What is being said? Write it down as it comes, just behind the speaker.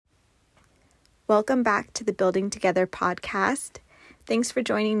Welcome back to the Building Together podcast. Thanks for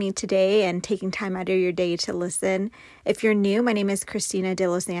joining me today and taking time out of your day to listen. If you're new, my name is Christina de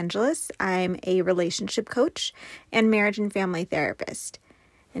Los Angeles. I'm a relationship coach and marriage and family therapist.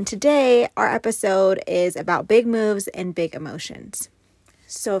 And today, our episode is about big moves and big emotions.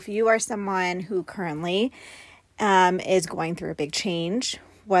 So if you are someone who currently is going through a big change,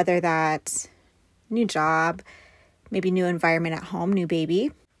 whether that's new job, maybe new environment at home, new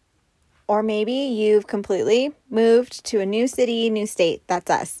baby, or maybe you've completely moved to a new city, new state. That's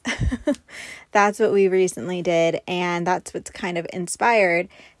us. That's what we recently did. And that's what's kind of inspired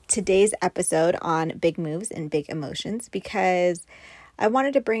today's episode on big moves and big emotions, because I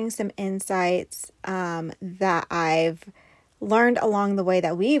wanted to bring some insights that I've learned along the way,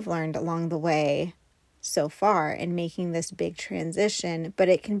 that we've learned along the way so far in making this big transition. But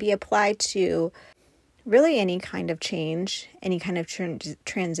it can be applied to really any kind of change, any kind of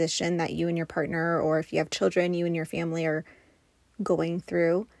transition that you and your partner, or if you have children, you and your family are going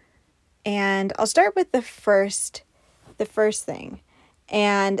through. And I'll start with the first thing.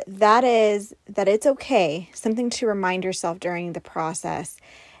 And that is that it's okay. Something to remind yourself during the process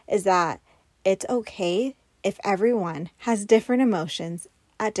is that it's okay if everyone has different emotions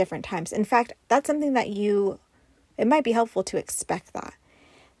at different times. In fact, that's something that it might be helpful to expect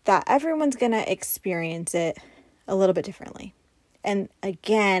that everyone's going to experience it a little bit differently. And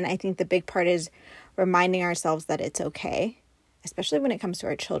again, I think the big part is reminding ourselves that it's okay, especially when it comes to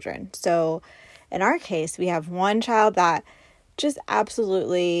our children. So in our case, we have one child that just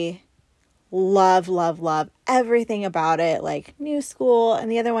absolutely love everything about it, like new school, and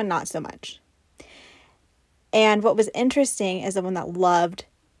the other one not so much. And what was interesting is the one that loved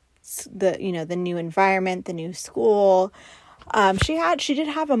the new environment, the new school. She did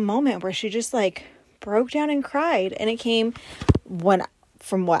have a moment where she just like broke down and cried, and it came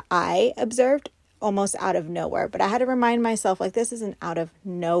from what I observed, almost out of nowhere. But I had to remind myself, like, this isn't out of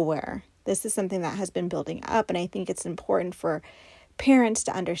nowhere. This is something that has been building up. And I think it's important for parents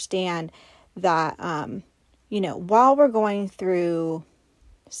to understand that, while we're going through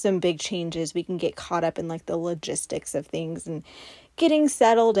some big changes, we can get caught up in like the logistics of things and getting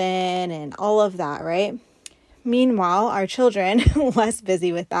settled in and all of that, right? Meanwhile, our children, less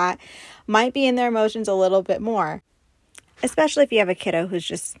busy with that, might be in their emotions a little bit more, especially if you have a kiddo who's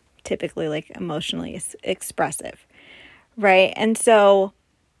just typically like emotionally expressive, right? And so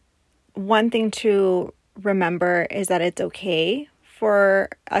one thing to remember is that it's okay for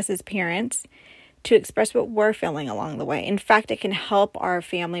us as parents to express what we're feeling along the way. In fact, it can help our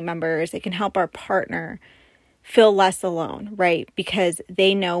family members, it can help our partner feel less alone, right? Because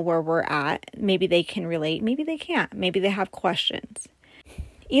they know where we're at. Maybe they can relate, maybe they can't, maybe they have questions.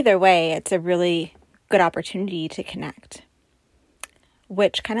 Either way, it's a really good opportunity to connect,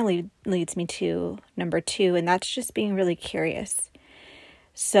 which kind of leads me to number 2, and that's just being really curious.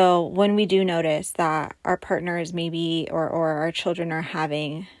 So when we do notice that our partners maybe or our children are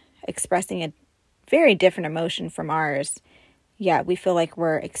expressing a very different emotion from ours, yet we feel like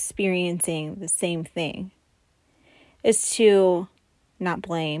we're experiencing the same thing, is to not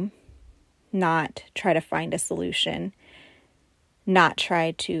blame, not try to find a solution, not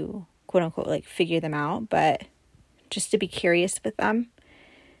try to quote unquote like figure them out, but just to be curious with them,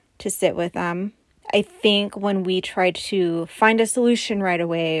 to sit with them. I think when we try to find a solution right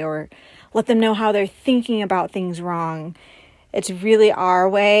away or let them know how they're thinking about things wrong, it's really our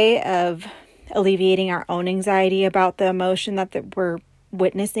way of alleviating our own anxiety about the emotion that we're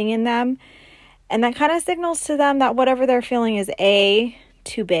witnessing in them. And that kind of signals to them that whatever they're feeling is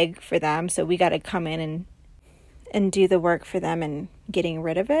too big for them. So we got to come in and do the work for them and getting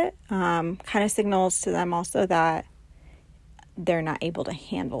rid of it. Kind of signals to them also that they're not able to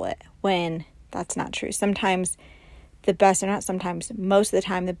handle it, when that's not true. Sometimes most of the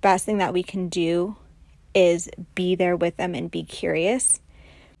time, the best thing that we can do is be there with them and be curious.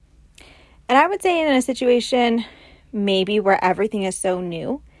 And I would say in a situation maybe where everything is so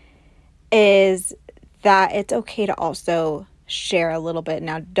new, is that it's okay to also share a little bit.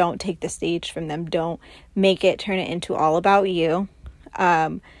 Now, don't take the stage from them. Don't turn it into all about you.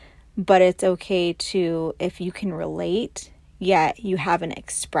 But it's okay to, if you can relate, yet you haven't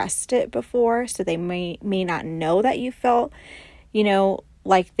expressed it before, so they may not know that you felt,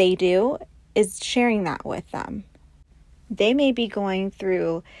 like they do, is sharing that with them. They may be going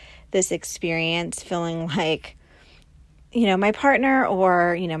through this experience feeling like, my partner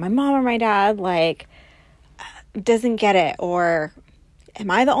or, my mom or my dad, like, doesn't get it, or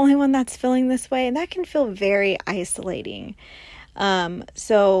am I the only one that's feeling this way? And that can feel very isolating.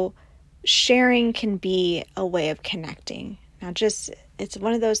 So sharing can be a way of connecting. Now, it's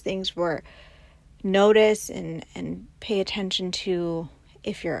one of those things where notice and pay attention to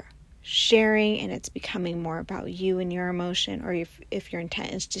if you're sharing and it's becoming more about you and your emotion, or if your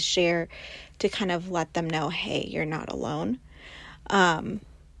intent is to share, to kind of let them know, hey, you're not alone.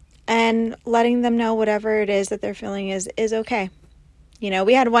 And letting them know whatever it is that they're feeling is okay.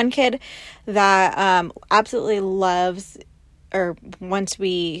 We had one kid that absolutely loves, or once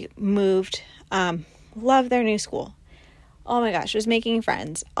we moved, loved their new school. Oh my gosh, was making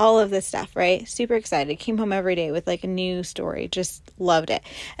friends, all of this stuff, right? Super excited. Came home every day with like a new story. Just loved it.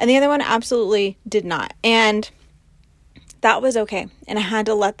 And the other one absolutely did not. And that was okay. And I had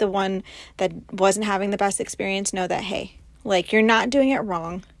to let the one that wasn't having the best experience know that, hey, like, you're not doing it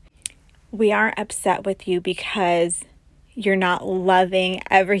wrong. We aren't upset with you because you're not loving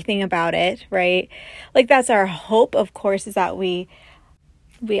everything about it, right? Like, that's our hope, of course, is that we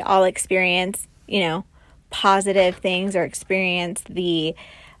all experience, positive things, or experience the,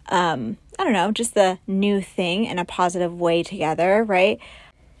 just the new thing in a positive way together, right?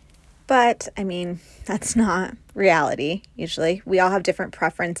 But, that's not reality, usually. We all have different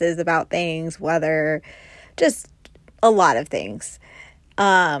preferences about things, whether just a lot of things.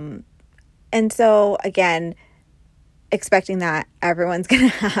 And so, again, expecting that everyone's going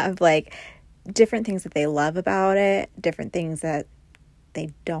to have, like, different things that they love about it, different things that they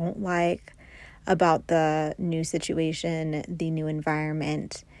don't like about the new situation, the new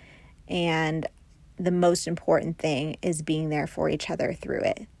environment. And the most important thing is being there for each other through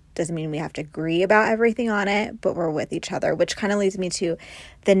it. Doesn't mean we have to agree about everything on it, but we're with each other, which kind of leads me to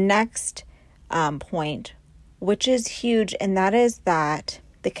the next point, which is huge. And that is that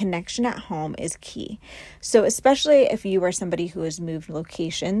the connection at home is key. So especially if you are somebody who has moved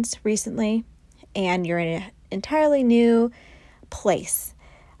locations recently and you're in an entirely new place,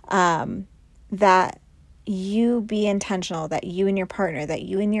 that you be intentional, that you and your partner, that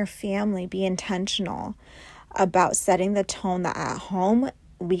you and your family be intentional about setting the tone that at home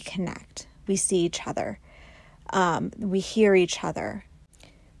we connect, we see each other, we hear each other,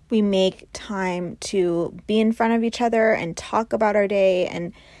 we make time to be in front of each other and talk about our day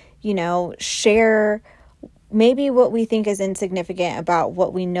and, share maybe what we think is insignificant about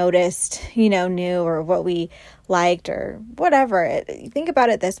what we noticed, new, or what we liked, or whatever. Think about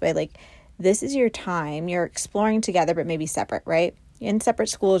it this way, like, this is your time. You're exploring together, but maybe separate, right? In separate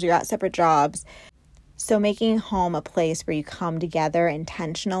schools, you're at separate jobs. So making home a place where you come together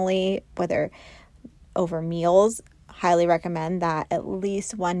intentionally, whether over meals, highly recommend that at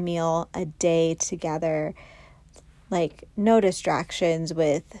least one meal a day together, like no distractions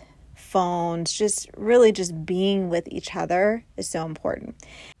with phones, just really just being with each other is so important.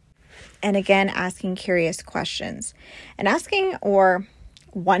 And again, asking curious questions and asking or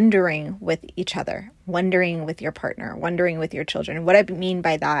wondering with each other, wondering with your partner, wondering with your children. What I mean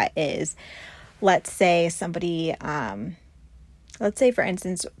by that is, let's say somebody, for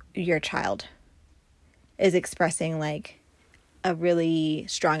instance, your child is expressing like a really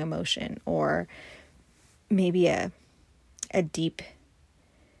strong emotion, or maybe a deep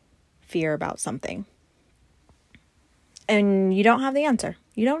fear about something. And you don't have the answer.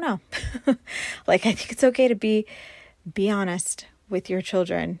 You don't know. Like, I think it's okay to be honest with your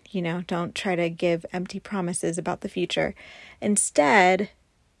children. Don't try to give empty promises about the future. Instead,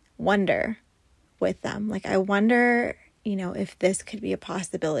 wonder with them. Like, I wonder, if this could be a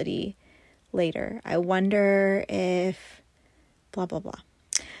possibility later. I wonder if blah, blah, blah.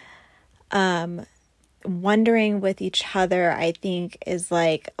 Wondering with each other, I think, is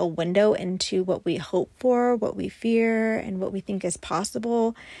like a window into what we hope for, what we fear, and what we think is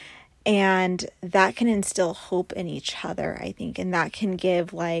possible. And that can instill hope in each other, I think. And that can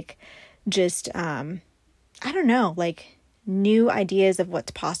give like just, like new ideas of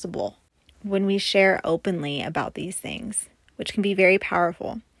what's possible when we share openly about these things, which can be very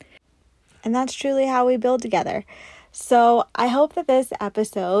powerful. And that's truly how we build together. So I hope that this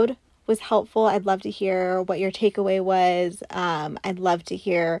episode was helpful. I'd love to hear what your takeaway was. I'd love to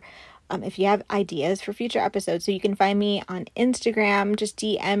hear if you have ideas for future episodes. So you can find me on Instagram, just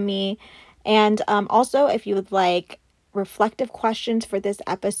DM me. And also, if you would like reflective questions for this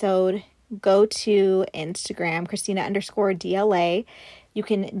episode, go to Instagram, Christina_DLA. You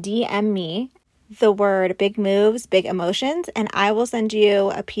can DM me the word big moves, big emotions, and I will send you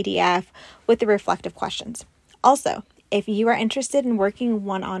a PDF with the reflective questions. Also, if you are interested in working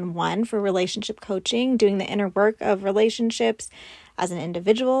one-on-one for relationship coaching, doing the inner work of relationships as an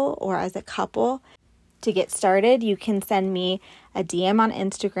individual or as a couple, to get started, you can send me a DM on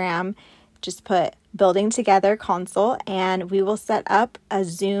Instagram. Just put Building Together Consult, and we will set up a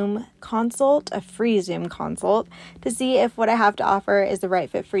Zoom consult, a free Zoom consult, to see if what I have to offer is the right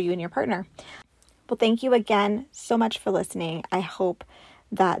fit for you and your partner. Well, thank you again so much for listening. I hope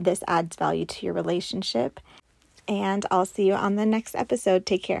that this adds value to your relationship, and I'll see you on the next episode.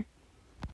 Take care.